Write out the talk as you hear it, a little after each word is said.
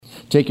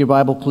Take your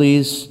Bible,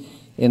 please,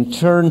 and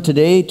turn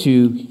today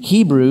to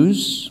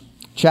Hebrews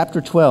chapter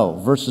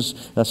 12.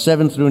 Verses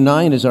 7 through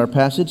 9 is our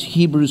passage.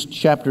 Hebrews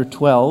chapter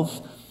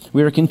 12.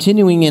 We are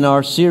continuing in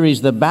our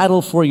series, The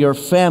Battle for Your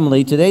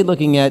Family. Today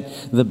looking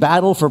at the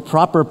battle for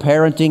proper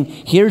parenting.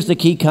 Here's the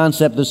key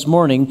concept this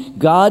morning.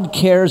 God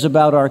cares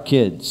about our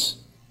kids.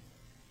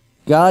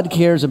 God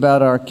cares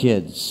about our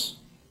kids.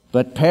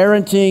 But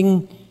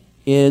parenting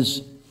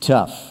is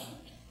tough.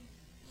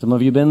 Some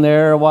of you have been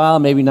there a while,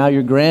 maybe now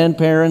you're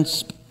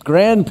grandparents.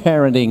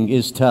 Grandparenting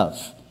is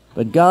tough,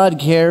 but God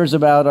cares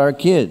about our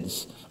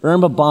kids.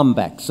 Irma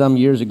Bombeck, some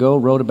years ago,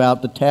 wrote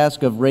about the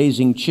task of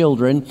raising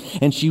children,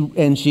 and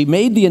she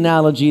made the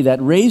analogy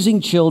that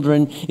raising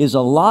children is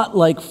a lot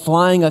like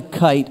flying a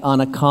kite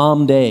on a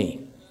calm day,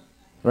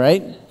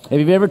 right? If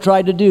you've ever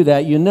tried to do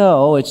that, you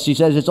know, she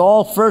says it's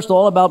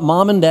all about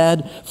mom and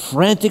dad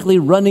frantically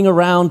running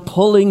around,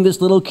 pulling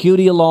this little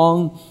cutie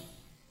along.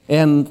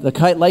 And the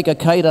kite, like a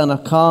kite on a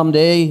calm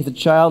day, the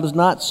child is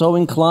not so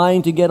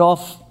inclined to get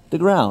off the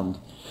ground,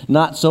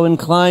 not so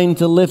inclined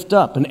to lift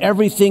up. And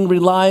everything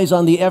relies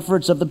on the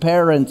efforts of the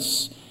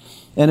parents.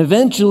 And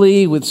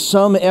eventually, with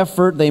some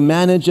effort, they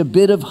manage a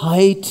bit of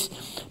height.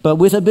 But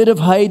with a bit of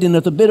height and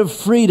with a bit of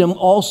freedom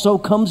also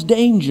comes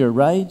danger,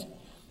 right?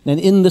 And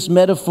in this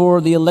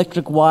metaphor, the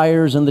electric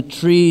wires and the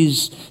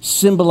trees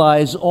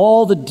symbolize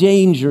all the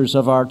dangers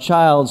of our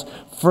child's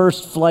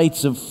first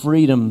flights of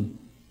freedom.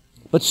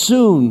 But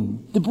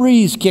soon, the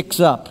breeze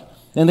kicks up,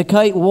 and the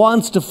kite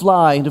wants to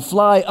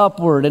fly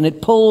upward, and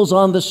it pulls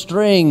on the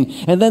string.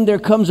 And then there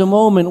comes a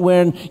moment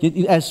when,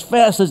 as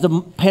fast as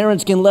the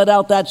parents can let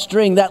out that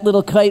string, that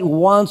little kite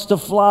wants to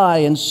fly,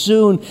 and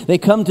soon they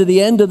come to the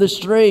end of the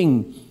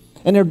string.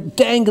 And they're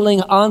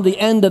dangling on the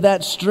end of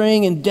that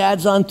string, and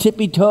dad's on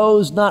tippy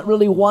toes, not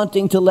really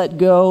wanting to let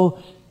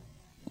go.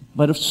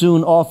 But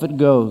soon off it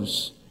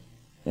goes.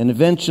 And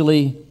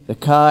eventually, the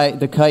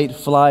kite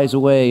flies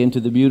away into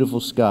the beautiful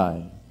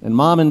sky. And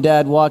mom and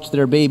dad watch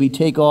their baby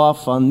take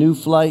off on new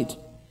flight.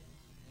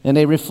 And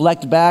they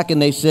reflect back and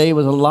they say, it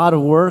was a lot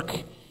of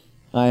work.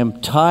 I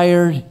am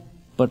tired,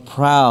 but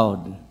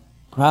proud.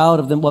 Proud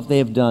of what they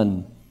have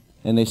done.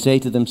 And they say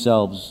to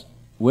themselves,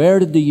 where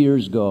did the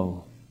years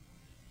go?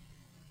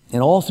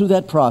 And all through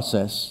that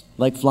process,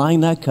 like flying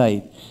that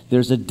kite,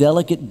 there's a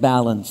delicate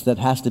balance that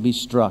has to be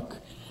struck.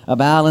 A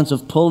balance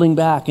of pulling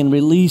back and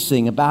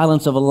releasing, a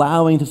balance of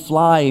allowing to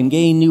fly and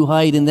gain new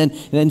height, and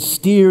then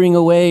steering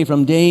away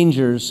from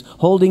dangers,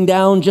 holding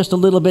down just a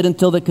little bit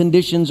until the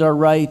conditions are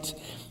right.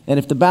 And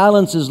if the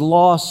balance is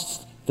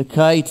lost, the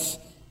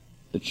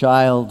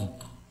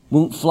child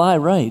won't fly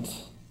right.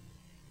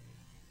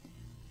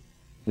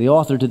 The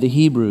author to the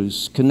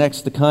Hebrews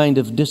connects the kind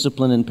of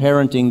discipline and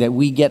parenting that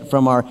we get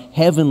from our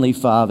Heavenly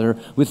Father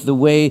with the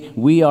way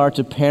we are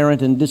to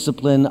parent and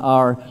discipline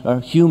our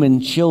human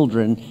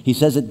children. He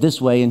says it this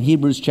way in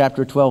Hebrews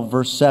chapter 12,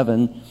 verse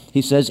 7.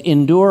 He says,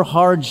 endure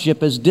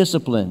hardship as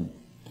discipline.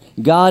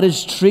 God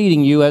is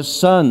treating you as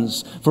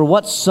sons. For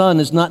what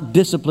son is not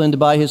disciplined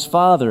by his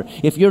father?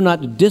 If you're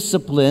not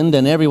disciplined,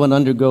 and everyone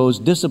undergoes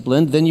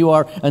discipline, then you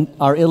are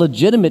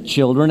illegitimate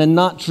children and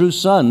not true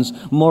sons.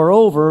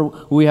 Moreover,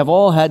 we have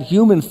all had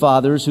human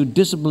fathers who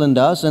disciplined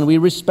us, and we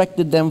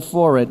respected them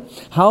for it.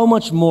 How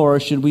much more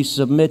should we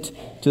submit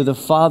to the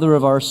Father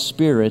of our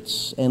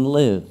spirits and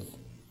live?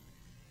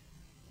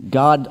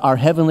 God, our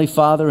Heavenly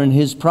Father, in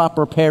his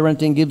proper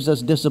parenting gives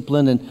us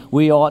discipline, and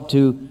we ought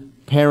to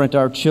parent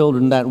our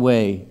children that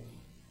way.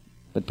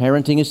 But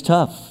parenting is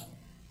tough.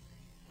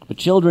 But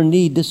children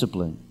need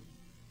discipline.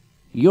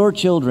 Your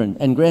children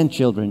and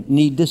grandchildren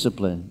need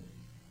discipline.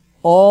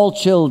 All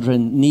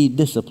children need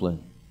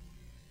discipline.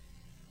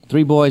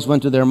 3 boys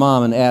went to their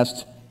mom and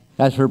asked,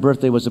 as her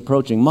birthday was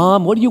approaching,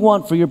 Mom, what do you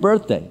want for your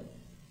birthday?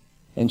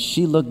 And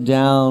she looked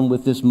down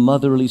with this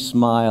motherly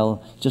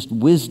smile, just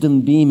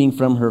wisdom beaming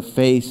from her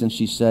face, and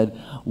she said,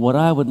 what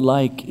I would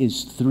like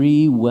is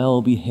 3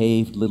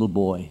 well-behaved little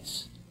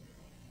boys.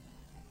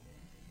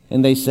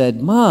 And they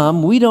said,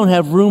 Mom, we don't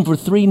have room for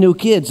 3 new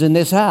kids in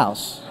this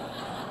house.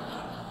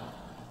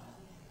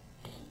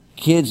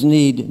 Kids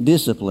need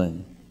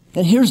discipline.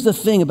 And here's the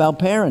thing about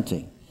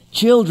parenting.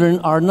 Children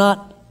are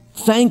not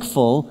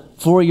thankful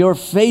for your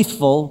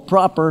faithful,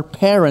 proper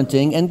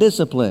parenting and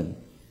discipline.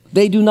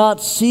 They do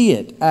not see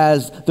it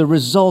as the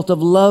result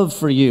of love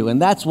for you. And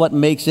that's what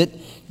makes it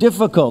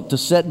difficult to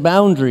set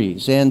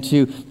boundaries and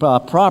to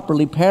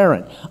properly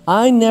parent.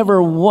 I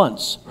never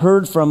once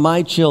heard from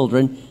my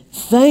children,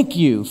 thank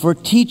you for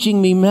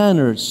teaching me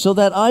manners so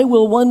that I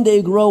will one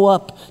day grow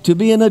up to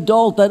be an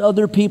adult that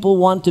other people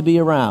want to be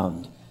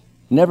around.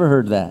 Never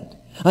heard that.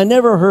 I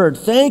never heard,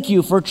 thank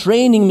you for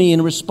training me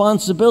in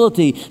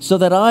responsibility so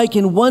that I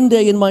can one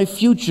day in my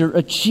future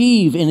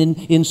achieve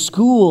in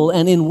school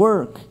and in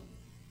work.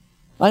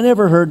 I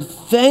never heard,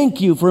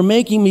 thank you for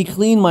making me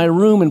clean my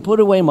room and put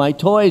away my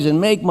toys and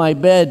make my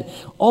bed.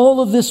 All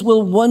of this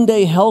will one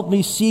day help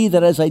me see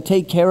that as I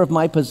take care of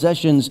my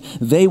possessions,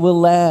 they will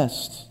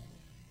last.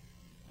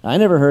 I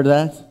never heard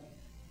that.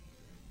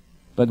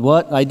 But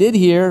what I did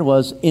hear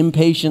was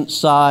impatient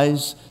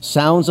sighs,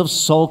 sounds of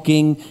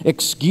sulking,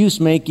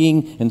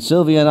 excuse-making, and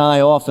Sylvia and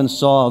I often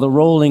saw the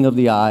rolling of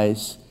the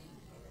eyes.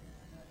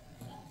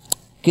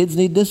 Kids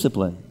need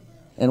discipline.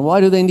 And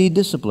why do they need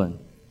discipline?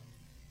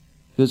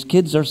 Because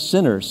kids are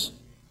sinners.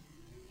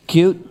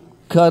 Cute,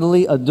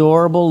 cuddly,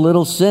 adorable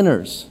little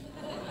sinners.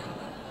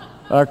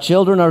 Our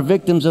children are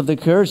victims of the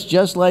curse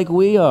just like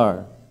we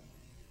are.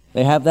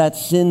 They have that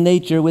sin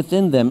nature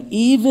within them.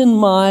 Even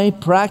my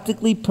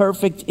practically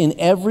perfect in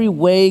every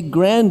way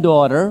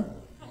granddaughter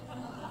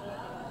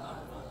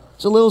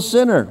is a little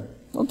sinner.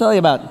 I'll tell you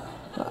about it.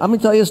 I'm going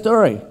to tell you a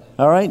story.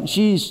 All right?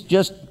 She's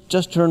just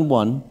turned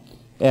 1,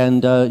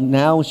 and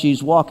now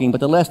she's walking.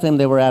 But the last time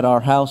they were at our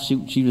house,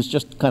 she was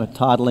just kind of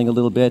toddling a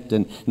little bit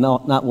and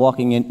not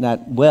walking in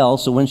that well.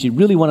 So when she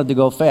really wanted to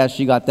go fast,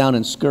 she got down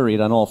and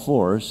scurried on all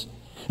fours.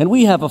 And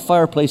we have a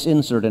fireplace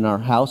insert in our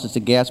house. It's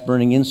a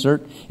gas-burning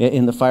insert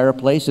in the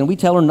fireplace. And we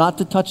tell her not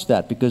to touch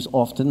that because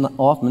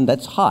often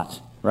that's hot,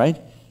 right?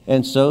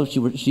 And so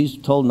she's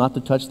told not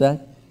to touch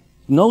that.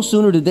 No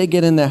sooner did they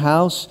get in the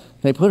house,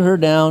 they put her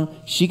down,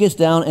 she gets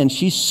down, and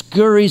she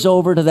scurries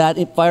over to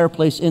that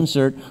fireplace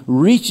insert,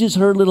 reaches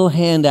her little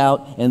hand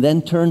out, and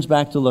then turns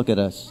back to look at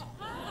us.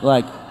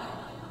 Like,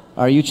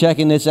 are you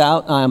checking this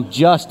out? I'm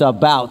just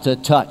about to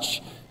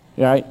touch.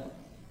 All right?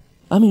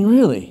 I mean,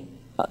 really.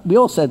 We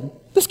all said,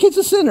 this kid's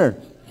a sinner.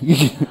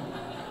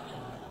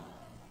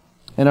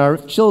 And our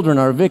children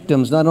are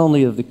victims not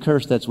only of the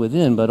curse that's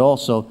within, but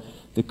also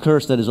the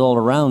curse that is all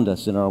around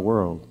us in our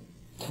world.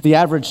 The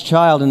average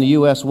child in the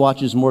U.S.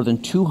 watches more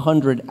than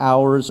 200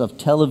 hours of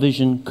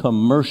television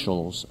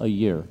commercials a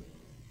year.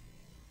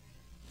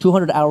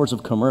 200 hours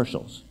of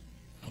commercials.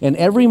 And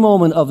every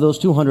moment of those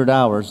 200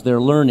 hours,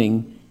 they're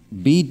learning,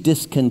 be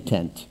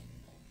discontent.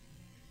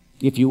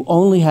 If you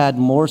only had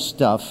more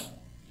stuff,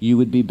 you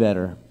would be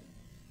better.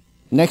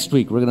 Next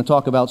week, we're going to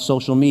talk about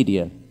social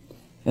media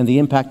and the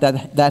impact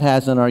that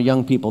has on our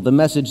young people. The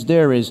message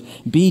there is,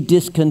 be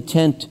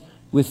discontent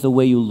with the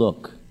way you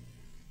look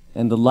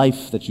and the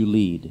life that you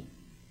lead.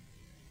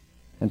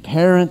 And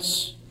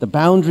parents, the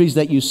boundaries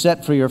that you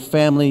set for your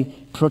family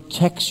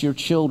protects your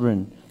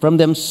children from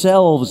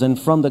themselves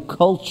and from the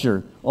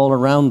culture all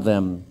around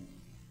them.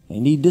 They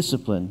need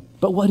discipline.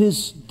 But what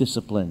is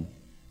discipline?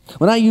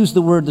 When I use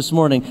the word this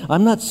morning,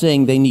 I'm not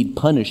saying they need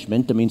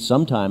punishment. I mean,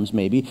 sometimes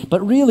maybe.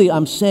 But really,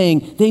 I'm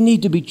saying they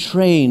need to be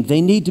trained.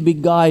 They need to be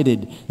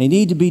guided. They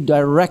need to be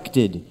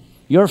directed.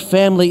 Your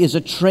family is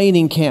a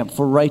training camp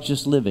for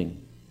righteous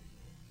living.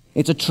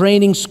 It's a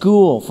training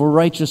school for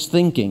righteous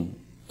thinking.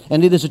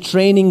 And it is a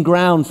training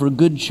ground for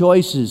good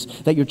choices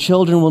that your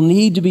children will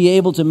need to be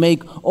able to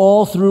make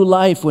all through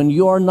life when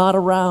you're not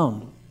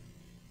around.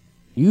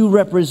 You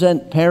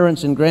represent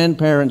parents and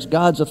grandparents,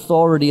 God's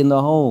authority in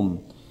the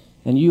home.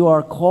 And you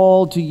are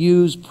called to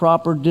use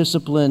proper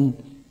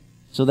discipline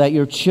so that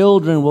your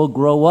children will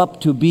grow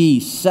up to be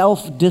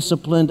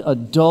self-disciplined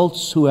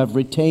adults who have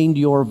retained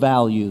your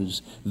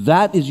values.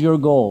 That is your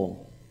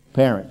goal,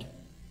 parent.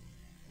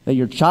 That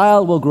your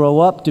child will grow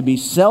up to be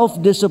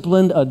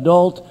self-disciplined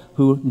adult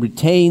who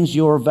retains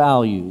your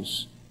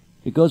values.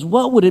 Because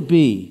what would it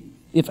be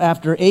if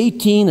after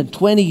 18 and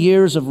 20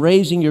 years of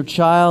raising your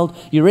child,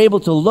 you're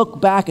able to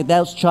look back at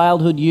those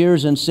childhood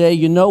years and say,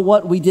 you know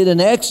what, we did an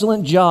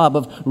excellent job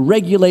of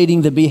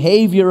regulating the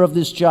behavior of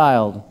this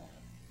child.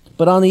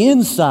 But on the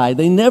inside,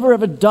 they never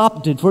have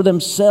adopted for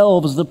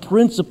themselves the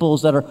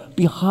principles that are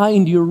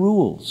behind your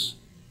rules.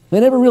 They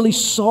never really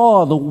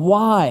saw the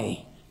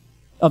why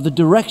of the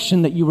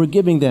direction that you were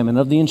giving them and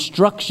of the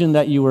instruction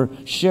that you were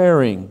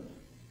sharing.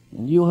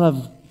 And you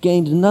have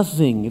gained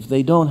nothing if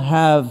they don't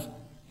have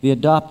the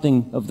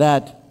adopting of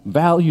that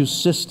value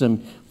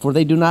system, for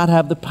they do not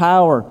have the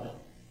power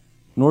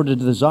nor the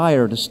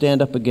desire to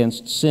stand up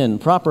against sin.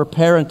 Proper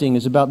parenting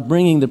is about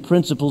bringing the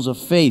principles of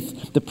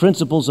faith, the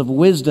principles of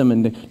wisdom,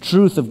 and the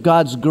truth of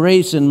God's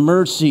grace and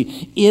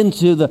mercy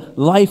into the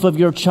life of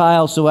your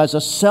child, so as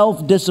a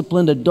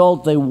self-disciplined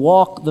adult, they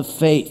walk the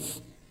faith.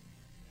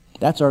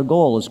 That's our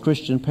goal as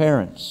Christian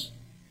parents.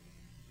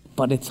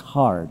 But it's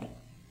hard.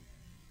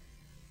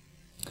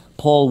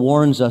 Paul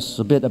warns us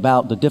a bit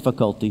about the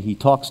difficulty. He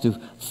talks to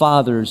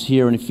fathers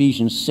here in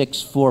Ephesians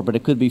 6:4, but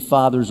it could be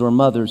fathers or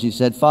mothers. He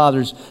said,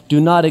 fathers,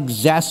 do not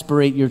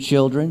exasperate your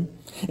children.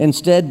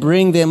 Instead,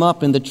 bring them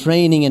up in the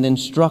training and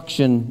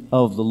instruction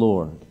of the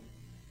Lord.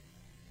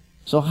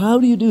 So how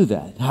do you do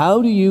that?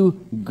 How do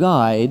you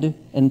guide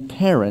and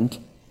parent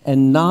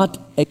and not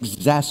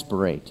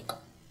exasperate?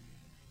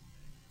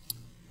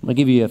 I'm going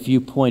to give you a few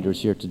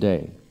pointers here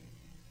today.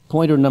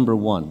 Pointer number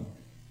 1.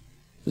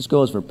 This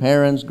goes for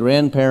parents,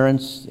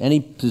 grandparents,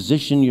 any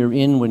position you're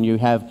in when you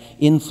have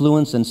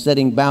influence and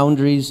setting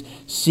boundaries.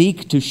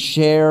 Seek to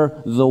share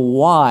the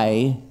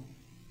why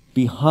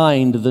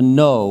behind the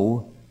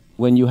no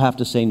when you have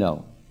to say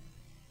no.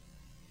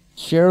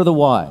 Share the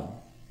why.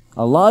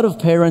 A lot of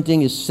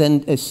parenting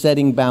is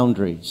setting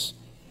boundaries,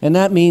 and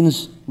that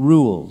means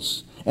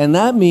rules. And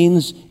that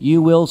means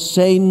you will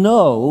say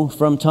no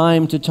from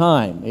time to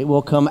time. It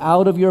will come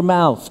out of your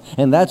mouth,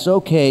 and that's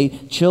okay.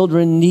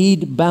 Children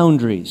need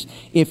boundaries.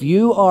 If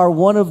you are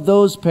one of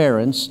those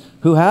parents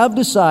who have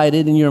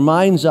decided in your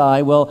mind's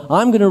eye, well,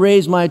 I'm going to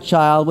raise my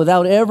child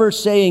without ever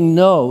saying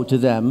no to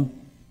them,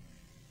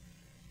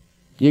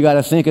 you got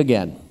to think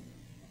again.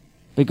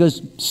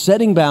 Because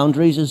setting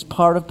boundaries is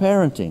part of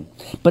parenting.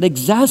 But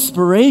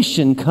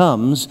exasperation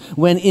comes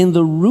when in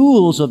the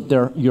rules of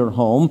your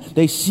home,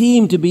 they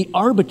seem to be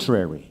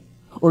arbitrary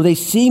or they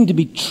seem to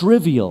be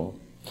trivial,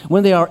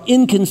 when they are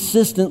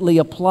inconsistently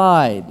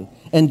applied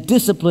and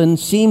discipline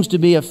seems to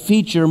be a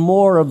feature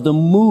more of the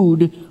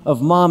mood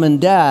of mom and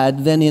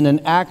dad than in an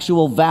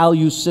actual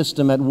value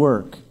system at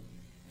work.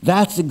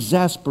 That's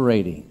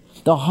exasperating.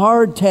 The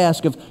hard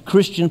task of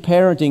Christian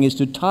parenting is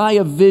to tie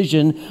a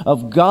vision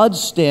of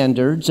God's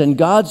standards and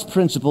God's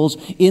principles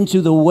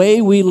into the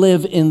way we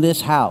live in this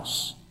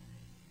house.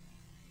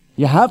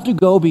 You have to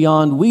go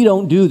beyond "we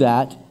don't do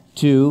that"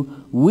 to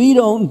 "we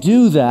don't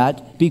do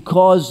that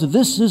because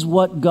this is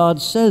what God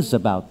says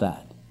about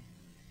that.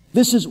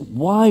 This is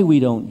why we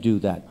don't do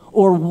that,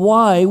 or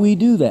why we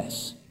do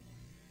this."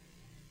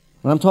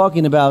 What I'm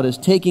talking about is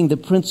taking the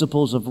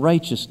principles of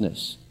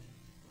righteousness,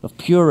 of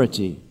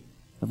purity,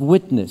 of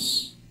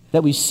witness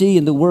that we see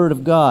in the Word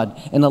of God,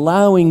 and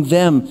allowing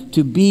them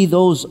to be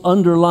those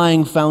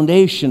underlying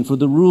foundation for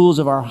the rules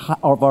of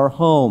our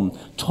home,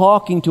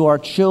 talking to our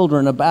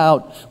children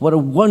about what a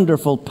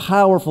wonderful,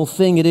 powerful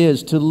thing it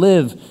is to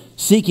live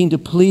seeking to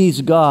please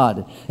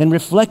God, and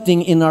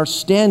reflecting in our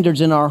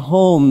standards in our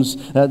homes.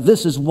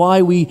 This is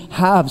why we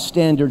have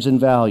standards and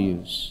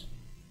values.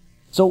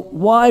 So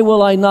why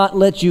will I not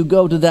let you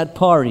go to that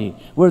party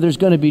where there's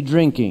going to be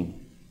drinking?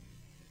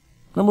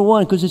 Number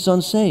one, because it's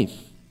unsafe.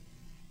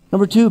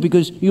 Number two,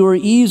 because you are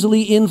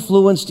easily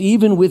influenced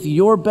even with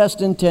your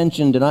best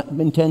intentions,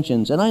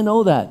 and I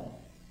know that.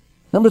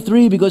 Number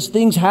three, because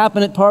things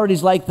happen at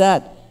parties like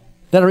that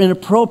are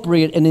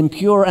inappropriate and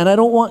impure, and I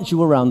don't want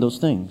you around those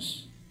things.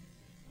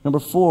 Number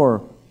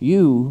four,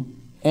 you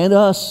and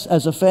us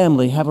as a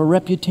family have a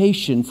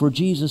reputation for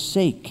Jesus'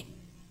 sake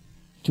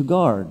to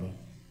guard.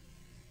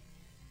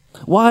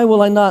 Why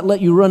will I not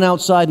let you run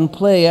outside and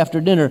play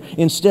after dinner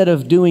instead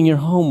of doing your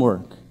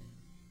homework?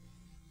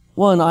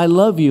 One, I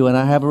love you and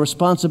I have a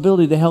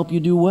responsibility to help you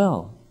do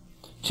well.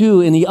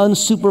 Two, in the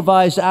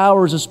unsupervised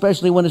hours,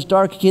 especially when it's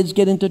dark, kids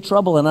get into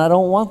trouble and I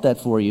don't want that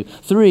for you.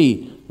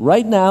 Three,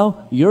 right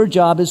now, your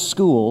job is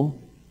school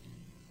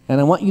and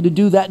I want you to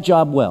do that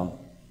job well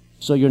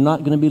so you're not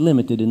going to be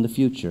limited in the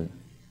future.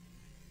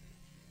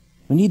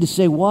 We need to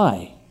say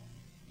why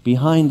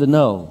behind the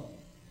no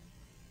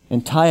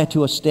and tie it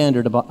to a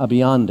standard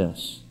beyond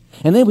us.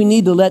 And then we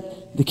need to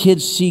let the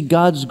kids see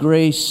God's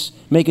grace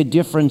make a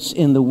difference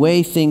in the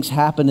way things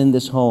happen in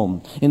this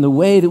home, in the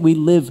way that we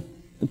live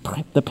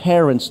the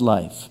parent's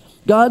life.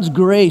 God's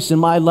grace in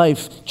my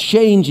life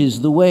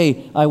changes the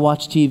way I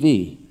watch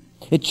TV.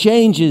 It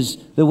changes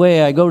the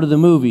way I go to the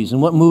movies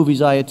and what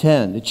movies I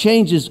attend. It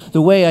changes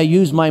the way I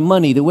use my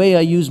money, the way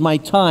I use my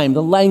time,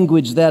 the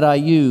language that I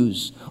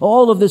use.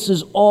 All of this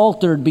is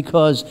altered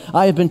because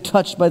I have been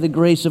touched by the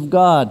grace of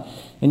God.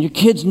 And your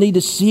kids need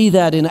to see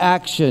that in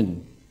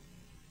action.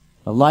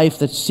 A life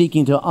that's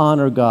seeking to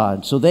honor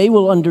God. So they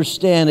will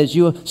understand as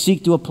you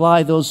seek to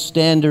apply those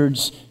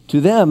standards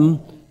to them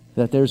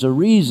that there's a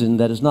reason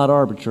that is not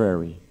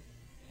arbitrary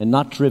and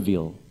not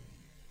trivial.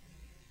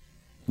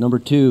 Number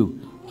two,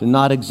 to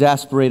not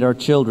exasperate our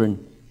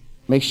children.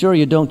 Make sure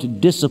you don't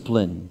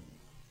discipline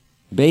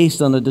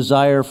based on a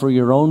desire for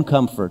your own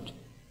comfort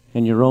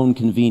and your own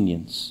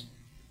convenience.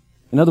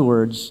 In other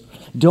words,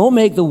 don't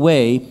make the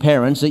way,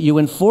 parents, that you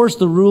enforce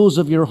the rules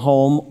of your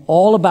home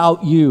all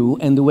about you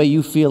and the way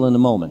you feel in the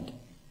moment.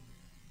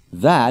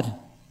 That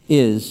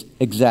is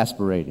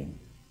exasperating.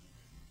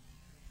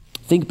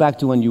 Think back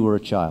to when you were a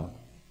child.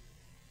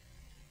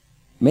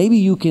 Maybe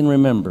you can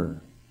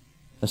remember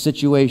a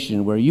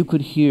situation where you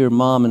could hear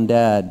mom and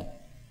dad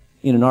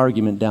in an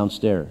argument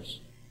downstairs.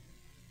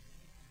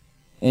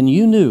 And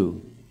you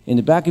knew in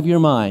the back of your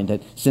mind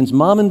that since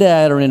mom and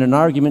dad are in an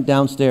argument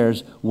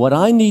downstairs, what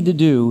I need to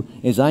do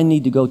is I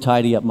need to go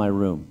tidy up my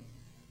room.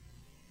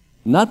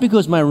 Not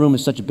because my room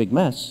is such a big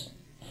mess,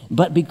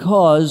 but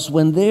because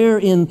when they're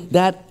in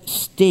that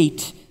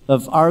state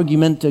of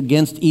argument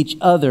against each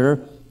other,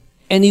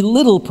 any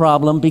little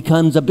problem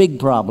becomes a big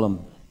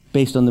problem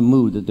based on the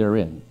mood that they're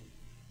in.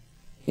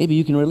 Maybe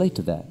you can relate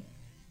to that.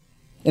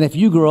 And if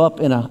you grow up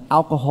in an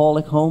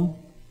alcoholic home,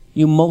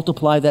 you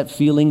multiply that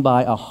feeling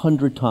by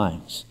 100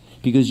 times.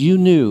 Because you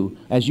knew,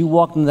 as you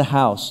walked into the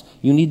house,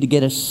 you need to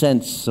get a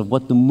sense of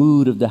what the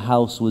mood of the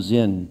house was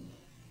in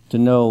to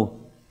know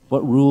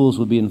what rules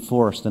would be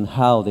enforced and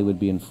how they would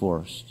be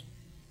enforced.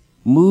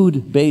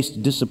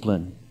 Mood-based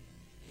discipline,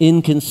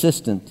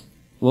 inconsistent,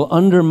 will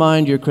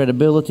undermine your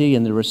credibility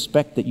and the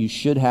respect that you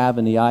should have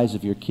in the eyes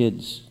of your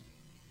kids.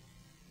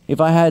 If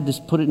I had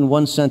to put it in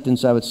one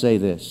sentence, I would say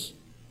this.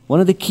 One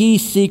of the key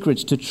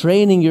secrets to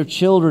training your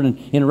children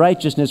in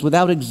righteousness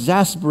without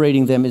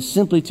exasperating them is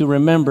simply to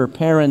remember,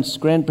 parents,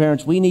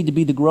 grandparents, we need to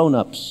be the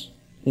grown-ups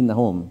in the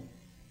home.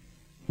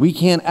 We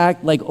can't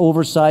act like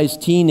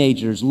oversized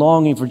teenagers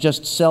longing for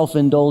just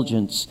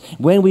self-indulgence.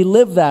 When we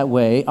live that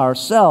way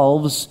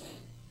ourselves,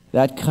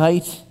 that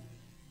kite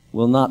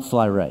will not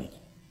fly right.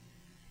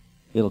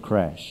 It'll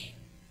crash.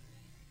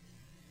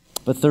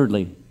 But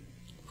thirdly,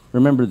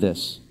 remember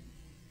this.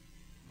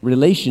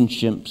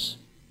 Relationships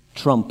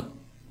trump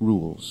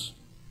rules.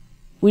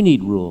 We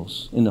need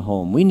rules in the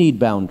home. We need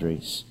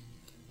boundaries.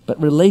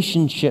 But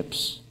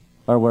relationships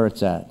are where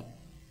it's at.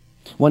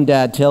 One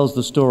dad tells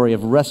the story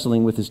of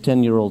wrestling with his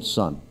 10-year-old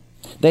son.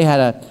 They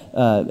had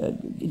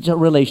a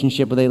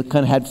relationship where they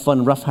kind of had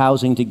fun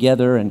roughhousing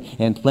together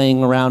and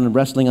playing around and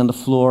wrestling on the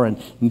floor.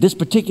 And this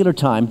particular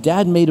time,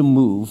 Dad made a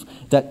move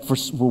that for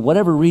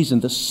whatever reason,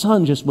 the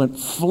son just went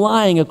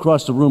flying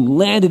across the room,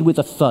 landed with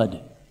a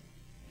thud.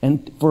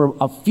 And for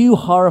a few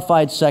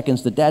horrified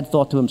seconds, the dad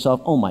thought to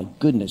himself, oh my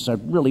goodness, I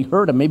really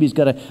hurt him. Maybe he's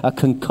got a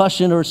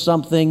concussion or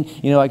something.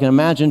 I can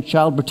imagine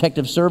Child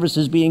Protective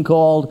Services being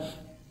called.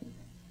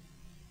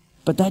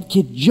 But that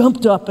kid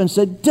jumped up and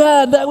said,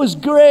 Dad, that was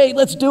great.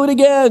 Let's do it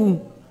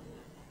again.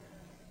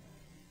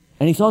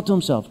 And he thought to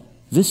himself,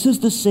 this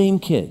is the same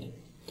kid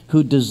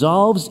who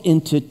dissolves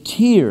into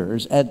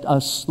tears at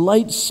a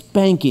slight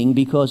spanking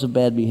because of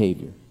bad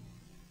behavior.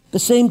 The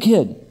same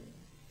kid.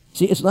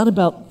 See, it's not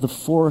about the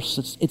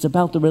force. It's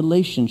about the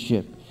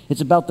relationship.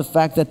 It's about the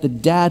fact that the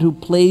dad who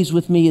plays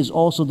with me is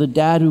also the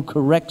dad who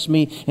corrects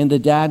me and the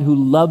dad who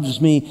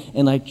loves me,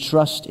 and I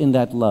trust in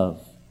that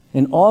love.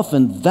 And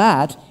often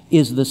that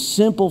is the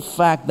simple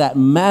fact that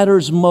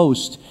matters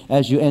most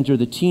as you enter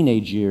the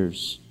teenage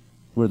years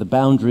where the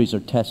boundaries are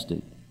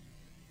tested.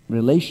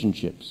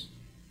 Relationships.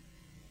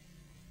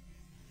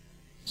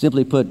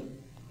 Simply put,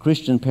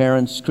 Christian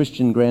parents,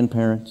 Christian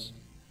grandparents,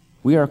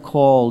 we are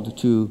called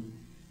to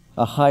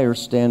a higher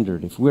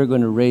standard if we're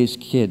going to raise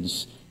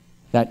kids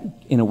that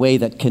in a way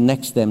that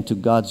connects them to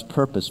God's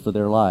purpose for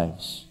their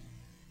lives.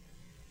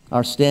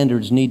 Our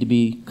standards need to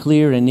be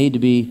clear and need to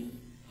be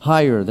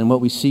higher than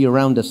what we see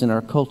around us in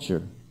our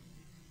culture.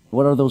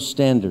 What are those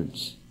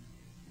standards?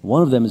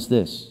 One of them is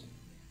this: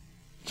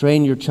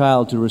 train your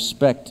child to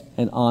respect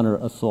and honor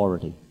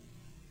authority.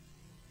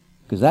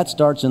 Because that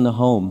starts in the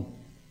home,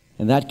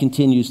 and that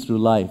continues through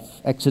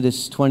life.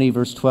 Exodus 20,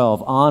 verse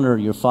 12, honor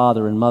your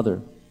father and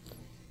mother,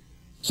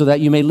 so that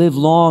you may live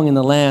long in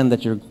the land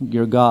that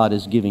your God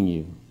is giving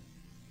you.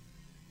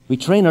 We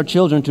train our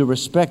children to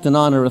respect and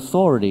honor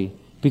authority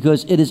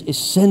because it is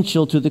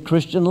essential to the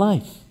Christian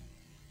life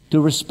to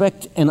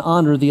respect and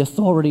honor the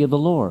authority of the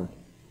Lord,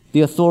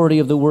 the authority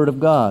of the Word of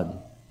God.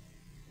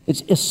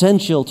 It's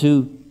essential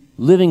to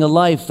living a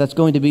life that's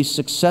going to be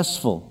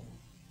successful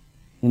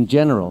in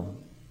general.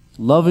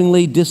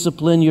 Lovingly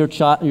discipline your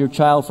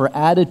child for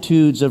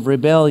attitudes of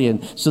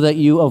rebellion so that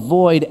you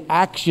avoid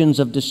actions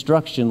of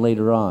destruction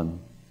later on.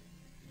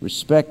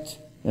 Respect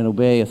and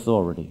obey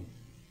authority.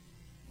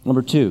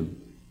 Number 2,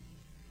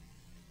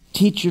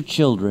 teach your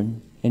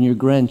children and your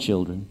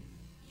grandchildren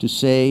to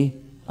say,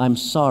 I'm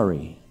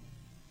sorry,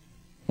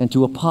 and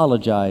to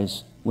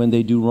apologize when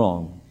they do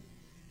wrong.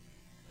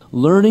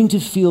 Learning to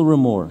feel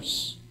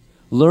remorse,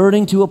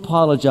 learning to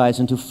apologize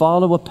and to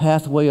follow a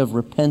pathway of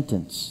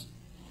repentance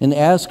and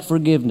ask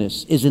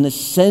forgiveness is an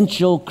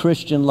essential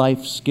Christian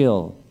life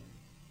skill.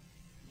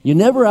 You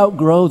never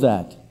outgrow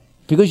that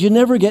because you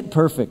never get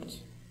perfect.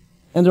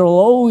 And there will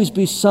always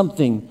be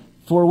something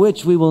for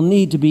which we will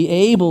need to be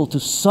able to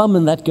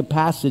summon that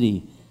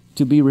capacity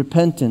to be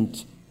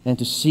repentant and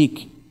to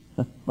seek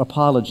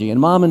apology. And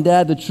mom and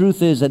dad, the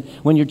truth is that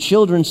when your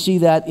children see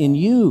that in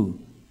you,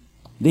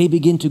 they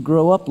begin to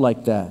grow up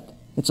like that.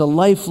 It's a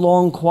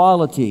lifelong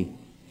quality.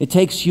 It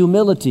takes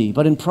humility.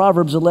 But in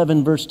Proverbs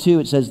 11, verse 2,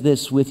 it says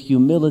this, with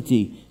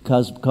humility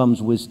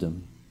comes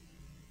wisdom.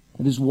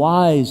 It is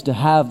wise to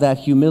have that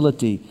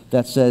humility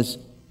that says,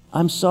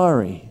 I'm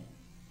sorry.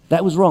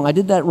 That was wrong. I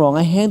did that wrong.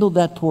 I handled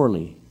that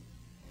poorly.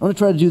 I want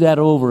to try to do that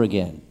over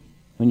again.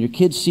 When your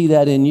kids see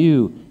that in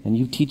you and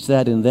you teach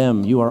that in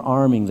them, you are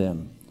arming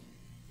them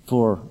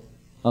for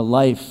a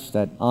life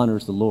that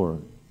honors the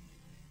Lord.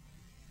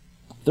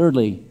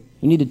 Thirdly,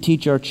 we need to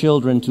teach our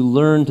children to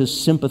learn to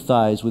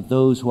sympathize with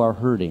those who are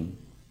hurting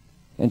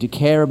and to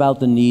care about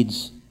the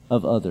needs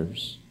of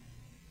others.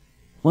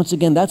 Once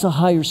again, that's a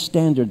higher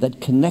standard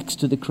that connects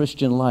to the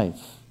Christian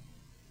life.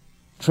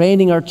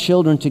 Training our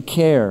children to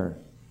care,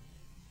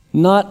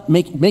 not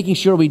making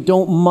sure we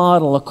don't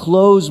model a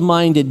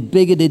closed-minded,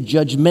 bigoted,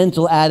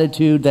 judgmental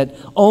attitude that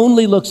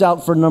only looks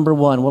out for number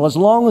one. Well, as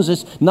long as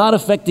it's not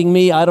affecting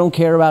me, I don't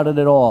care about it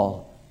at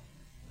all.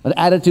 An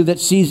attitude that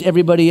sees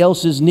everybody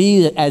else's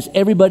need as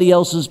everybody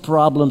else's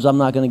problems, I'm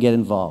not going to get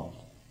involved.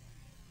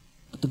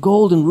 But the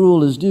golden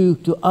rule is do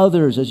to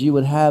others as you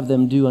would have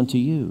them do unto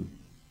you.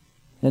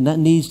 And that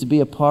needs to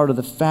be a part of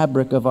the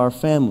fabric of our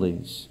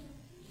families.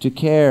 To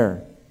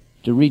care,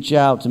 to reach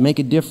out, to make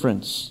a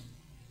difference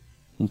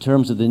in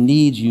terms of the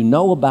needs you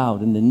know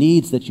about and the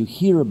needs that you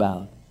hear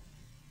about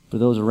for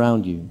those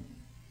around you.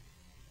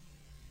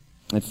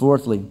 And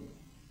fourthly,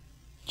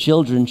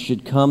 children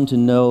should come to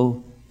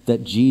know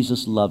that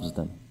Jesus loves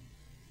them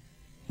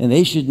And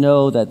they should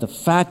know that the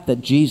fact that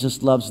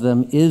Jesus loves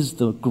them is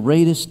the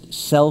greatest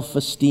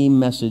self-esteem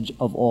message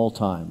of all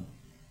time.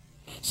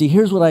 See,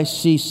 here's what I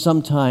see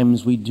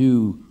sometimes we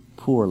do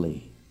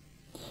poorly.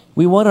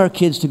 We want our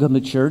kids to come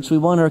to church. We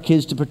want our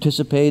kids to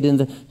participate in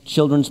the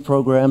children's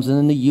programs and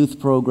in the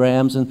youth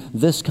programs and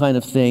this kind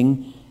of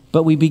thing.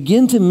 But we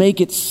begin to make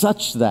it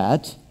such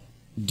that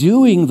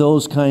doing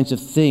those kinds of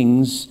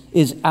things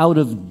is out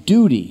of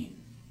duty.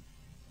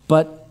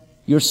 But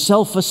your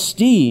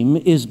self-esteem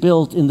is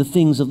built in the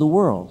things of the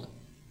world.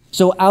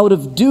 So out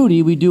of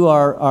duty, we do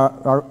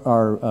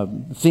our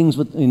things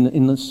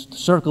in the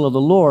circle of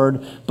the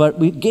Lord, but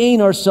we gain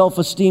our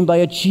self-esteem by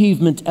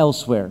achievement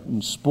elsewhere,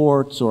 in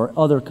sports or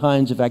other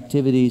kinds of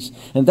activities.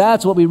 And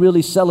that's what we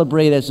really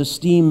celebrate as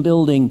esteem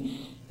building.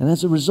 And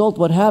as a result,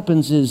 what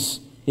happens is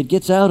it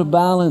gets out of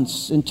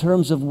balance in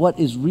terms of what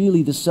is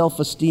really the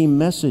self-esteem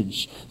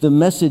message. The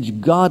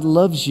message, God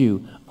loves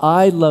you.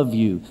 I love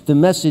you. The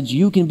message,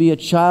 you can be a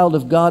child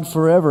of God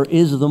forever,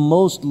 is the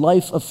most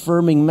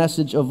life-affirming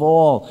message of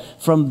all.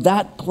 From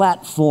that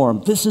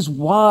platform, this is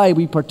why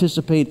we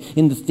participate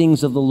in the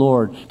things of the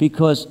Lord,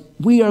 because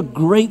we are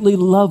greatly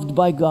loved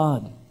by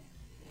God.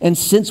 And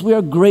since we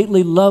are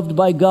greatly loved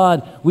by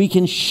God, we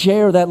can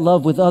share that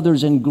love with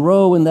others and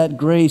grow in that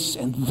grace,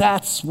 and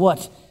that's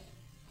what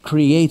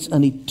creates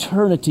an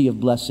eternity of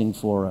blessing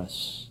for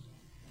us.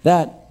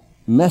 That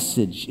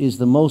message is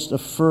the most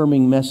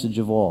affirming message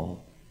of all.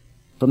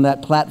 From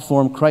that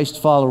platform,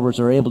 Christ followers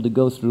are able to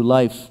go through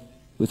life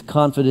with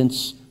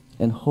confidence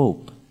and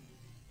hope.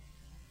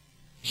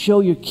 Show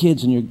your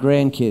kids and your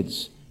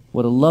grandkids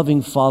what a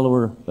loving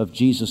follower of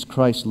Jesus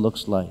Christ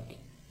looks like.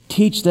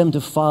 Teach them to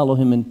follow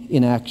him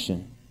in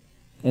action.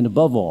 And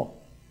above all,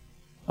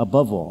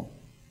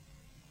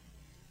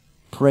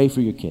 pray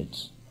for your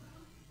kids.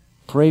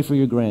 Pray for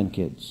your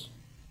grandkids.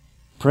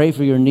 Pray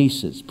for your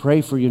nieces.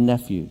 Pray for your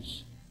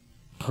nephews.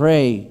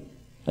 Pray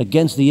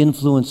against the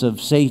influence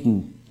of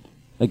Satan,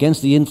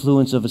 against the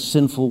influence of a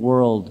sinful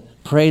world.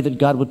 Pray that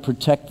God would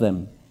protect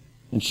them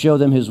and show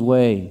them his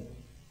way.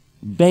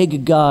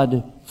 Beg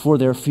God for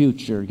their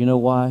future. You know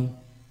why?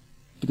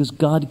 Because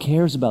God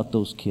cares about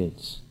those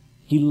kids.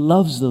 He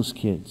loves those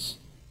kids.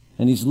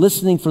 And he's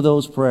listening for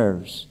those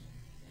prayers.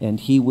 And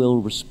he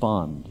will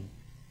respond.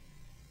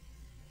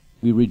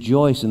 We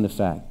rejoice in the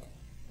fact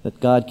that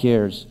God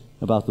cares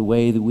about the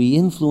way that we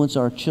influence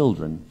our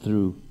children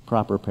through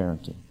proper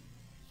parenting.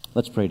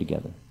 Let's pray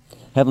together.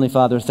 Heavenly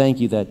Father, thank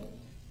you that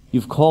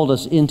you've called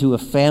us into a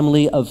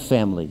family of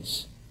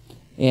families.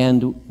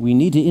 And we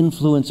need to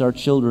influence our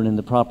children in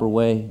the proper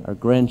way, our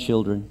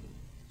grandchildren.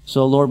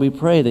 So, Lord, we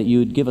pray that you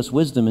would give us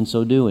wisdom in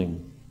so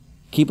doing.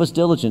 Keep us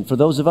diligent. For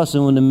those of us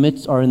who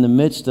are in the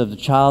midst of the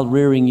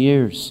child-rearing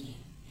years,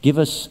 give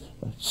us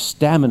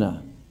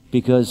stamina,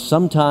 because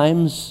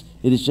sometimes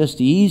it is just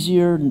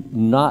easier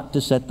not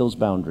to set those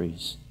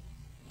boundaries.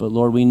 But,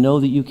 Lord, we know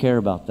that you care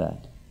about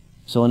that.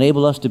 So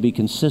enable us to be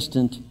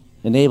consistent,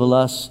 enable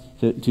us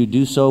to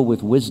do so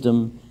with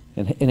wisdom,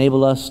 and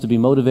enable us to be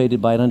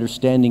motivated by an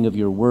understanding of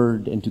your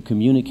word and to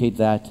communicate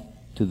that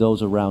to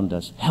those around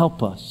us.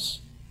 Help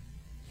us.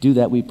 Do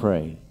that, we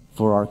pray,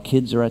 for our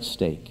kids are at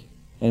stake,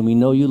 and we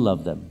know you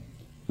love them.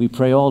 We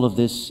pray all of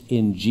this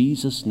in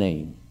Jesus'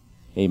 name.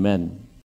 Amen.